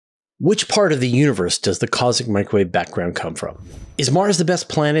Which part of the universe does the cosmic microwave background come from? Is Mars the best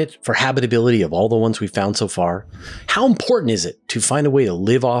planet for habitability of all the ones we've found so far? How important is it to find a way to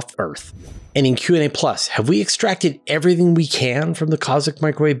live off Earth? And in Q&A Plus, have we extracted everything we can from the cosmic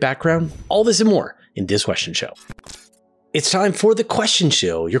microwave background? All this and more in this question show. It's time for the question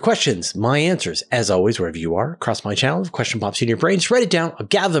show. Your questions, my answers, as always, wherever you are, across my channel. If a question pops in your brain, just write it down. I'll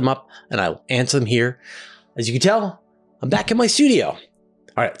gather them up and I'll answer them here. As you can tell, I'm back in my studio.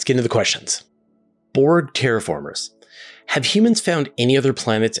 All right, let's get into the questions. Borg Terraformers. Have humans found any other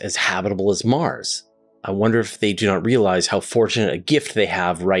planets as habitable as Mars? I wonder if they do not realize how fortunate a gift they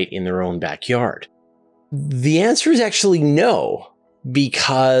have right in their own backyard. The answer is actually no,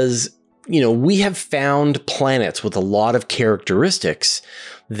 because, we have found planets with a lot of characteristics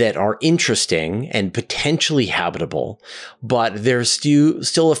that are interesting and potentially habitable, but there's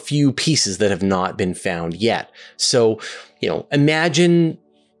still a few pieces that have not been found yet. So, imagine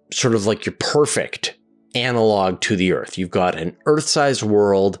sort of like your perfect analog to the Earth. You've got an Earth-sized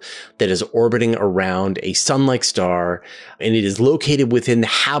world that is orbiting around a sun-like star, and it is located within the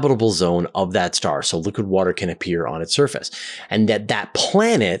habitable zone of that star, so liquid water can appear on its surface. And that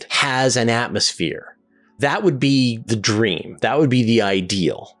planet has an atmosphere. That would be the dream. That would be the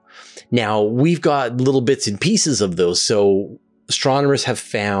ideal. Now, we've got little bits and pieces of those, so astronomers have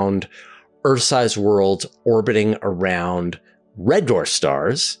found Earth-sized worlds orbiting around red dwarf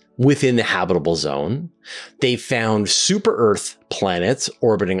stars within the habitable zone. They found super Earth planets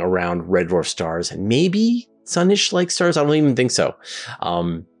orbiting around red dwarf stars and maybe sunnish-like stars. I don't even think so.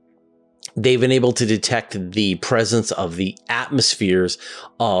 They've been able to detect the presence of the atmospheres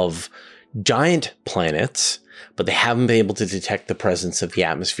of giant planets, but they haven't been able to detect the presence of the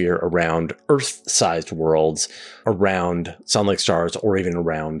atmosphere around Earth-sized worlds, around sun-like stars, or even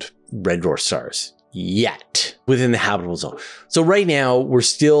around red dwarf stars yet within the habitable zone. So right now, we're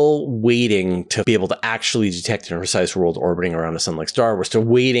still waiting to be able to actually detect an Earth-sized world orbiting around a sun-like star. We're still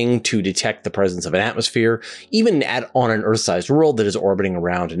waiting to detect the presence of an atmosphere, even on an Earth-sized world that is orbiting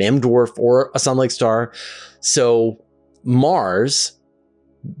around an M dwarf or a sun-like star. So Mars,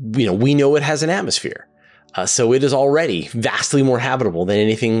 we know it has an atmosphere. So it is already vastly more habitable than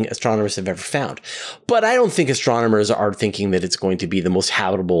anything astronomers have ever found. But I don't think astronomers are thinking that it's going to be the most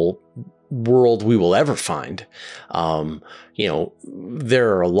habitable world we will ever find.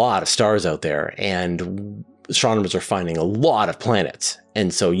 There are a lot of stars out there, and astronomers are finding a lot of planets.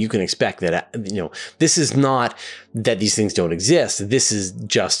 And so you can expect that, this is not that these things don't exist. This is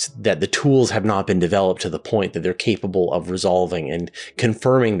just that the tools have not been developed to the point that they're capable of resolving and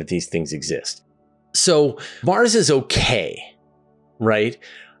confirming that these things exist. So Mars is okay, right?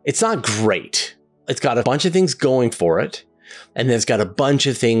 It's not great. It's got a bunch of things going for it, and then it's got a bunch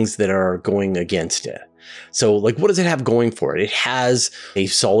of things that are going against it. So what does it have going for it? It has a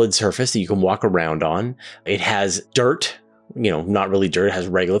solid surface that you can walk around on. It has dirt, not really dirt. It has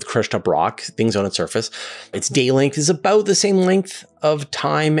regolith, crushed up rock, things on its surface. Its day length is about the same length of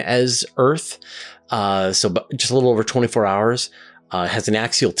time as Earth. So just a little over 24 hours. It has an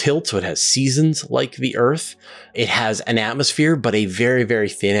axial tilt, so it has seasons like the Earth. It has an atmosphere, but a very, very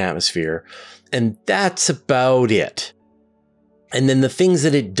thin atmosphere. And that's about it. And then the things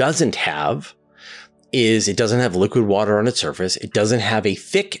that it doesn't have is it doesn't have liquid water on its surface. It doesn't have a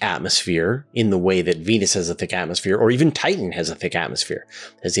thick atmosphere in the way that Venus has a thick atmosphere, or even Titan has a thick atmosphere.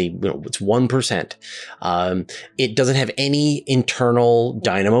 It's 1%. It doesn't have any internal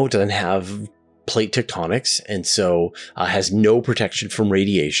dynamo. It doesn't have plate tectonics, and so has no protection from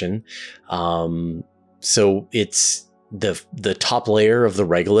radiation. So it's the top layer of the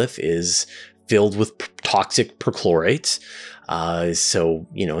regolith is filled with toxic perchlorates. So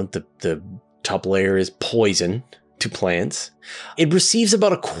the top layer is poison to plants. It receives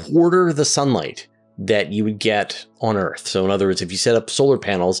about a quarter of the sunlight that you would get on Earth. So in other words, if you set up solar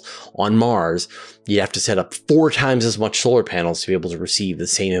panels on Mars, you have to set up 4 times as much solar panels to be able to receive the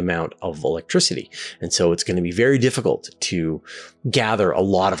same amount of electricity. And so it's going to be very difficult to gather a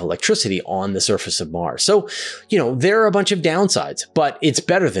lot of electricity on the surface of Mars. So, there are a bunch of downsides, but it's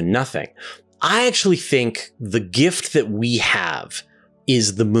better than nothing. I actually think the gift that we have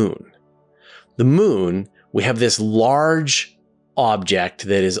is the moon. The moon, we have this large object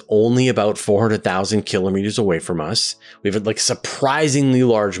that is only about 400,000 kilometers away from us. We have a surprisingly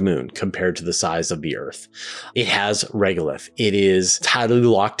large moon compared to the size of the Earth. It has regolith. It is tidally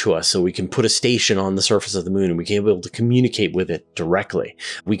locked to us, so we can put a station on the surface of the moon and we can be able to communicate with it directly.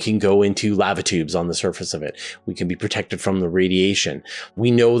 We can go into lava tubes on the surface of it. We can be protected from the radiation.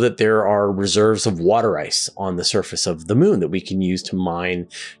 We know that there are reserves of water ice on the surface of the moon that we can use to mine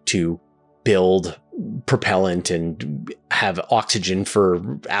to build propellant and have oxygen for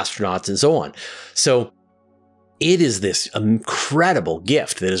astronauts and so on. So it is this incredible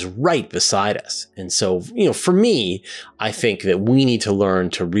gift that is right beside us. And so, for me, I think that we need to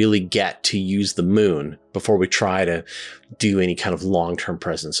learn to really get to use the moon before we try to do any kind of long-term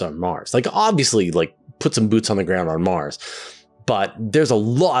presence on Mars. Like, obviously, put some boots on the ground on Mars. But there's a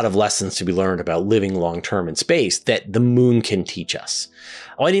lot of lessons to be learned about living long-term in space that the moon can teach us.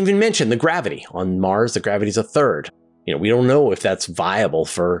 Oh, I didn't even mention the gravity. On Mars, the gravity is a third. We don't know if that's viable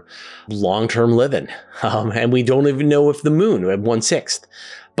for long-term living. And we don't even know if the moon had 1/6.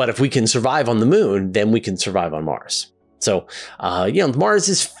 But if we can survive on the moon, then we can survive on Mars. So, Mars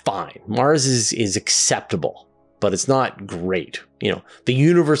is fine. Mars is acceptable, but it's not great. The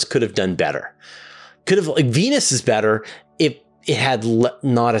universe could have done better. Venus is better if it had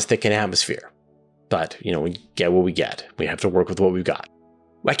not as thick an atmosphere. But, we get what we get. We have to work with what we've got.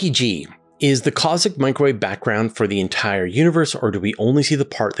 Wackyg. Is the cosmic microwave background for the entire universe, or do we only see the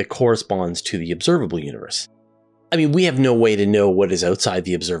part that corresponds to the observable universe? I mean, we have no way to know what is outside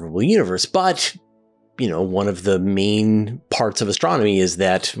the observable universe, but, one of the main parts of astronomy is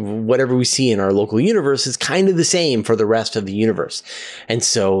that whatever we see in our local universe is kind of the same for the rest of the universe. And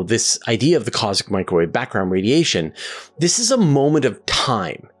so this idea of the cosmic microwave background radiation, this is a moment of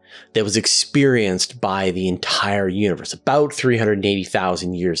time that was experienced by the entire universe about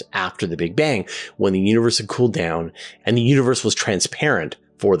 380,000 years after the Big Bang, when the universe had cooled down and the universe was transparent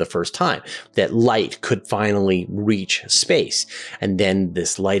for the first time. That light could finally reach space. And then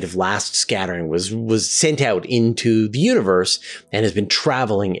this light of last scattering was sent out into the universe and has been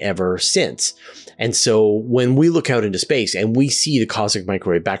traveling ever since. And so when we look out into space and we see the cosmic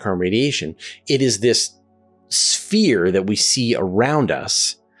microwave background radiation, it is this sphere that we see around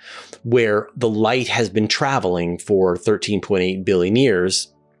us, where the light has been traveling for 13.8 billion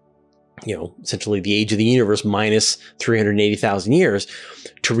years, essentially the age of the universe minus 380,000 years,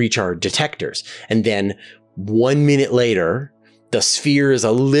 to reach our detectors. And then 1 minute later, the sphere is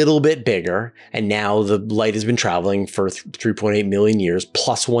a little bit bigger, and now the light has been traveling for 3.8 million years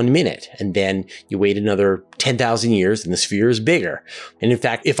plus 1 minute. And then you wait another 10,000 years and the sphere is bigger. And in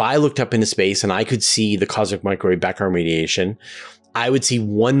fact, if I looked up into space and I could see the cosmic microwave background radiation, I would see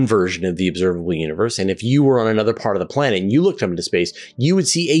one version of the observable universe. And if you were on another part of the planet and you looked up into space, you would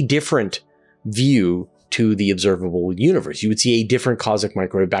see a different view to the observable universe. You would see a different cosmic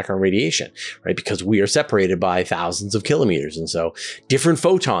microwave background radiation, right? Because we are separated by thousands of kilometers. And so different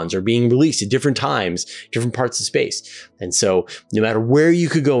photons are being released at different times, different parts of space. And so no matter where you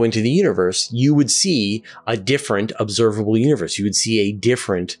could go into the universe, you would see a different observable universe. You would see a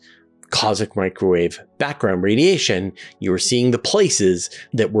different cosmic microwave background radiation. You were seeing the places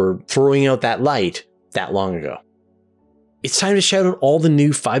that were throwing out that light that long ago. It's time to shout out all the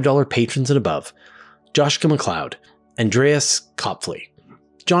new $5 patrons and above. Joshua McLeod, Andreas Kopfli,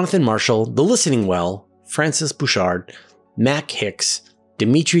 Jonathan Marshall, The Listening Well, Francis Bouchard, Mac Hicks,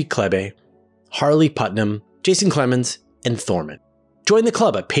 Dimitri Klebe, Harley Putnam, Jason Clemens, and Thorman. Join the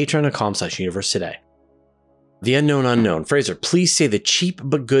club at patreon.com/universe today. The Unknown Unknown. Fraser, please say the cheap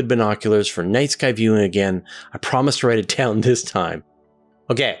but good binoculars for night sky viewing again. I promise to write it down this time.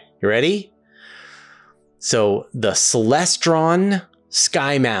 Okay, you ready? So the Celestron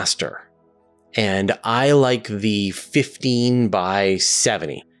Skymaster. And I like the 15 by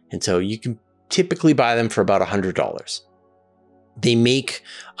 70. And so you can typically buy them for about $100. They make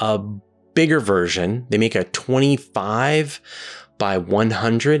a bigger version. They make a 25 by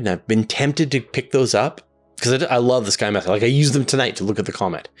 100. And I've been tempted to pick those up, because I love the Skymaster. Like, I use them tonight to look at the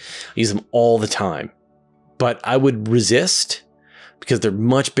comet. I use them all the time. But I would resist because they're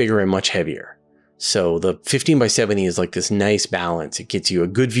much bigger and much heavier. So the 15 by 70 is like this nice balance. It gets you a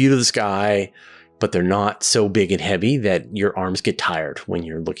good view to the sky, but they're not so big and heavy that your arms get tired when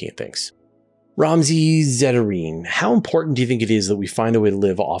you're looking at things. Ramzi Zahreddine, how important do you think it is that we find a way to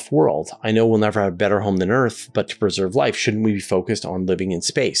live off-world? I know we'll never have a better home than Earth, but to preserve life, shouldn't we be focused on living in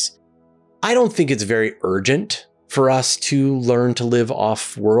space? I don't think it's very urgent for us to learn to live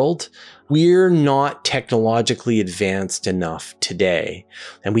off-world. We're not technologically advanced enough today,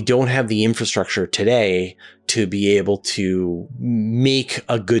 and we don't have the infrastructure today to be able to make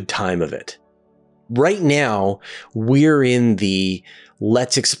a good time of it. Right now, we're in the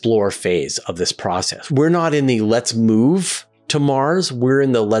let's explore phase of this process. We're not in the let's move to Mars. We're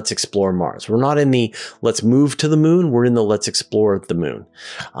in the let's explore Mars. We're not in the let's move to the moon. We're in the let's explore the moon.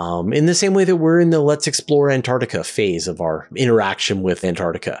 In the same way that we're in the let's explore Antarctica phase of our interaction with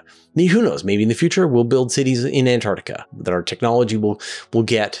Antarctica. Who knows? Maybe in the future we'll build cities in Antarctica, that our technology will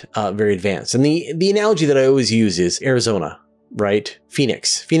get very advanced. And the analogy that I always use is Arizona. right?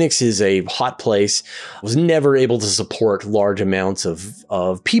 Phoenix. Phoenix is a hot place, was never able to support large amounts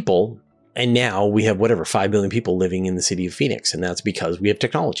of people. And now we have 5 billion people living in the city of Phoenix. And that's because we have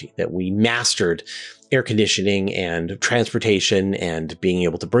technology, that we mastered air conditioning and transportation and being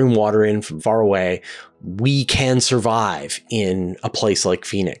able to bring water in from far away. We can survive in a place like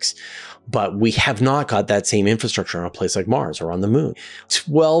Phoenix. But we have not got that same infrastructure on a place like Mars or on the moon.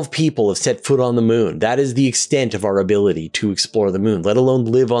 12 people have set foot on the moon. That is the extent of our ability to explore the moon, let alone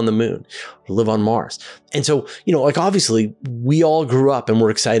live on the moon or live on Mars. And so, obviously we all grew up and were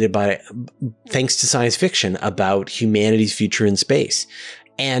excited by, thanks to science fiction, about humanity's future in space.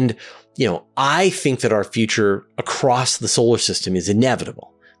 And, I think that our future across the solar system is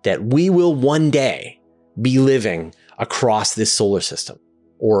inevitable, that we will one day be living across this solar system,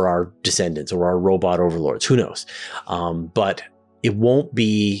 or our descendants, or our robot overlords, who knows? But it won't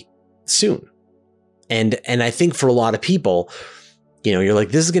be soon. And I think for a lot of people, you're like,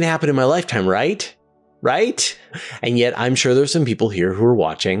 this is going to happen in my lifetime, right? Right? And yet I'm sure there's some people here who are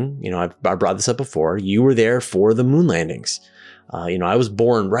watching. I brought this up before. You were there for the moon landings. I was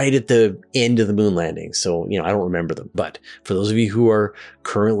born right at the end of the moon landings. So, I don't remember them. But for those of you who are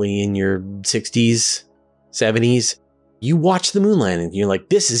currently in your 60s, 70s, you watch the moon landing and you're like,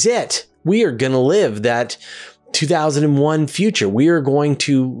 this is it. We are going to live that 2001 future. We are going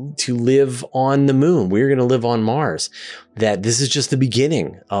to live on the moon. We're going to live on Mars. That this is just the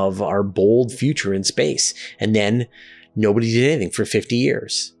beginning of our bold future in space. And then nobody did anything for 50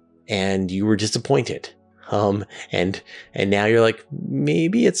 years and you were disappointed. And now you're like,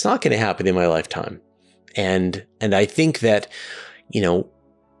 maybe it's not going to happen in my lifetime. And I think that,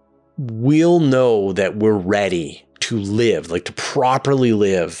 we'll know that we're ready to live, to properly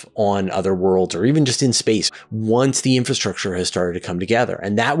live on other worlds or even just in space once the infrastructure has started to come together.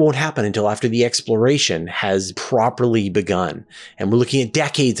 And that won't happen until after the exploration has properly begun. And we're looking at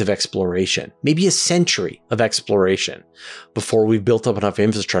decades of exploration, maybe a century of exploration before we've built up enough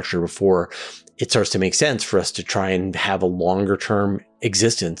infrastructure, before it starts to make sense for us to try and have a longer term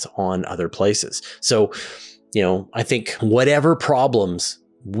existence on other places. So, I think whatever problems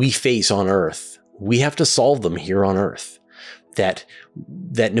we face on Earth, we have to solve them here on Earth. That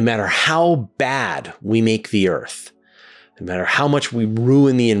no matter how bad we make the Earth, no matter how much we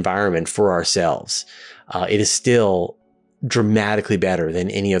ruin the environment for ourselves, it is still dramatically better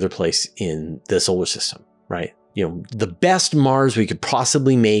than any other place in the solar system, right? The best Mars we could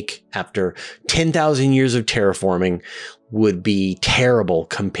possibly make after 10,000 years of terraforming would be terrible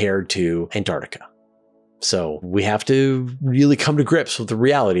compared to Antarctica. So we have to really come to grips with the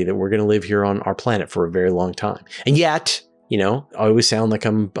reality that we're going to live here on our planet for a very long time. And yet, I always sound like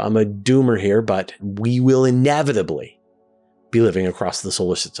I'm a doomer here, but we will inevitably be living across the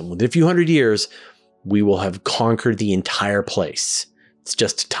solar system. Within a few hundred years, we will have conquered the entire place. It's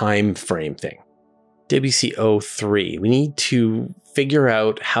just a time frame thing. WCO3, we need to figure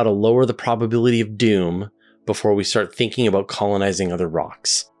out how to lower the probability of doom before we start thinking about colonizing other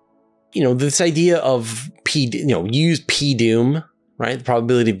rocks. This idea of use P doom, right? The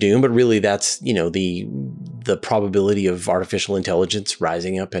probability of doom, but really that's, the probability of artificial intelligence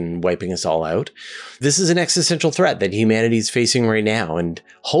rising up and wiping us all out. This is an existential threat that humanity is facing right now. And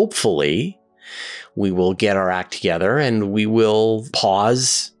hopefully we will get our act together and we will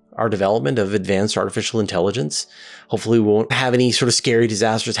pause our development of advanced artificial intelligence. Hopefully we won't have any sort of scary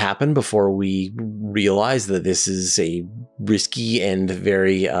disasters happen before we realize that this is a risky and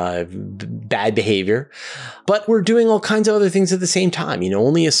very bad behavior. But we're doing all kinds of other things at the same time.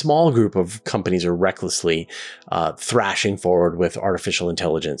 Only a small group of companies are recklessly thrashing forward with artificial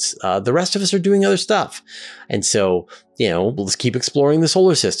intelligence. The rest of us are doing other stuff. And so, let's keep exploring the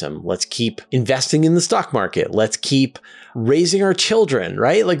solar system. Let's keep investing in the stock market. Let's keep raising our children,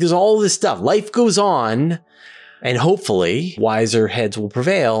 right? There's all this stuff. Life goes on. And hopefully wiser heads will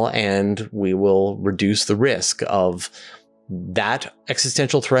prevail and we will reduce the risk of that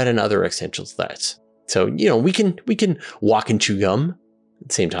existential threat and other existential threats. So, we can walk and chew gum at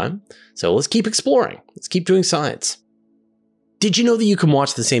the same time. So let's keep exploring. Let's keep doing science. Did you know that you can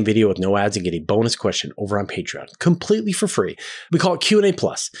watch the same video with no ads and get a bonus question over on Patreon completely for free? We call it Q&A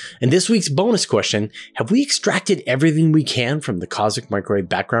Plus. And this week's bonus question, have we extracted everything we can from the cosmic microwave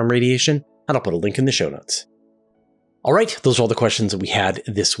background radiation? And I'll put a link in the show notes. All right, those are all the questions that we had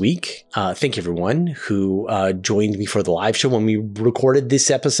this week. Thank you, everyone who joined me for the live show when we recorded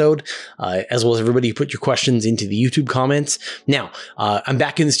this episode, as well as everybody who put your questions into the YouTube comments. Now, I'm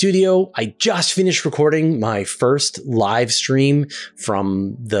back in the studio. I just finished recording my first live stream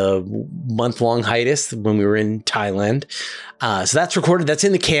from the month-long hiatus when we were in Thailand. So that's recorded, that's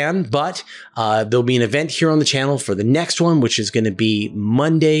in the can, but there'll be an event here on the channel for the next one, which is going to be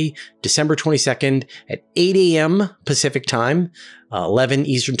Monday, December 22nd at 8 a.m. Pacific time, 11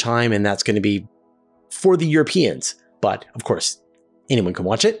 Eastern time, and that's going to be for the Europeans. But of course, anyone can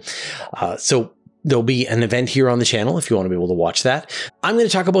watch it. So there'll be an event here on the channel if you want to be able to watch that. I'm going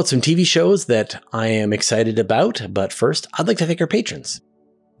to talk about some TV shows that I am excited about, but first, I'd like to thank our patrons.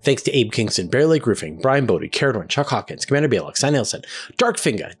 Thanks to Abe Kingston, Bear Lake Roofing, Brian Bodie, Caradorn, Chuck Hawkins, Commander Bailock, Cy Nelson, Dark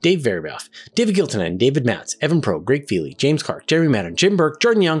Finga, Dave Veribuff, David Giltonen, David Matz, Evan Pro, Greg Feely, James Clark, Jeremy Madden, Jim Burke,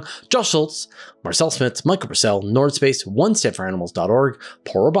 Jordan Young, Josh Schultz, Marcel Smith, Michael Purcell, Nordspace, OneStepForAnimals.org,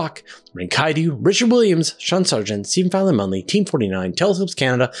 Paul Robach, Ring Kaidu, Richard Williams, Sean Sargent, Stephen Fowler Munley, Team 49, Telescopes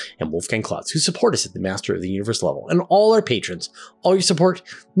Canada, and Wolfgang Klotz, who support us at the Master of the Universe level. And all our patrons, all your support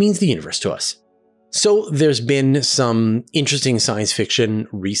means the universe to us. So there's been some interesting science fiction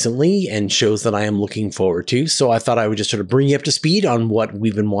recently and shows that I am looking forward to. So I thought I would just sort of bring you up to speed on what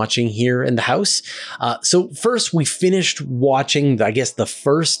we've been watching here in the house. So first we finished watching, I guess, the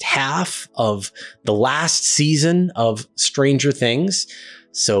first half of the last season of Stranger Things.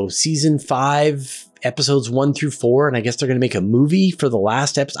 So season 5, episodes 1 through 4, and I guess they're going to make a movie for the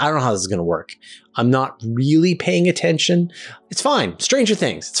last episode. I don't know how this is going to work. I'm not really paying attention. It's fine. Stranger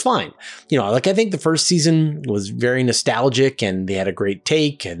Things. It's fine. You know, like I think the first season was very nostalgic and they had a great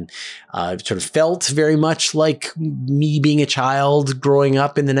take and it sort of felt very much like me being a child growing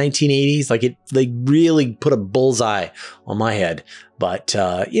up in the 1980s. Like they really put a bullseye on my head. But,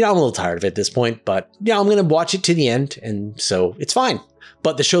 you know, I'm a little tired of it at this point, but yeah, I'm going to watch it to the end. And so it's fine.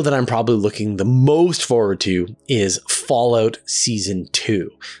 But the show that I'm probably looking the most forward to is Fallout Season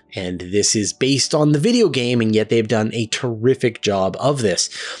 2. And this is based on the video game, and yet they've done a terrific job of this.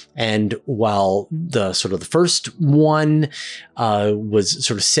 And while the sort of the first one was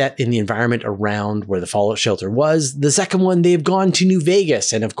sort of set in the environment around where the Fallout shelter was, the second one, they've gone to New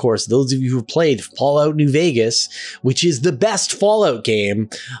Vegas. And of course, those of you who've played Fallout New Vegas, which is the best Fallout game,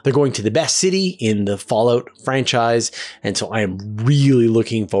 they're going to the best city in the Fallout franchise. And so I am really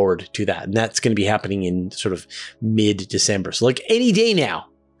looking forward to that. And that's going to be happening in sort of mid-December. So like any day now.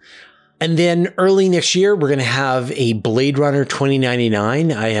 And then early next year, we're going to have a Blade Runner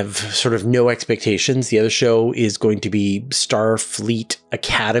 2099. I have sort of no expectations. The other show is going to be Starfleet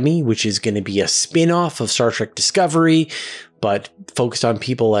Academy, which is going to be a spin-off of Star Trek Discovery, but focused on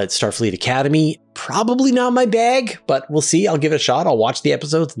people at Starfleet Academy. Probably not my bag, but we'll see. I'll give it a shot. I'll watch the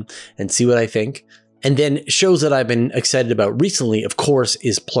episodes and see what I think. And then shows that I've been excited about recently, of course,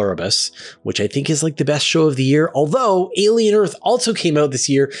 is Pluribus, which I think is like the best show of the year. Although Alien Earth also came out this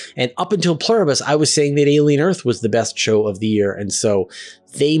year. And up until Pluribus, I was saying that Alien Earth was the best show of the year. And so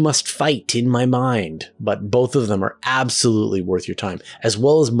they must fight in my mind. But both of them are absolutely worth your time, as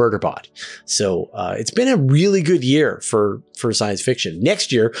well as Murderbot. So it's been a really good year for science fiction.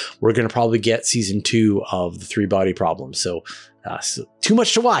 Next year, we're going to probably get season 2 of The Three Body Problem. So too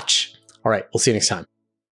much to watch. All right, we'll see you next time.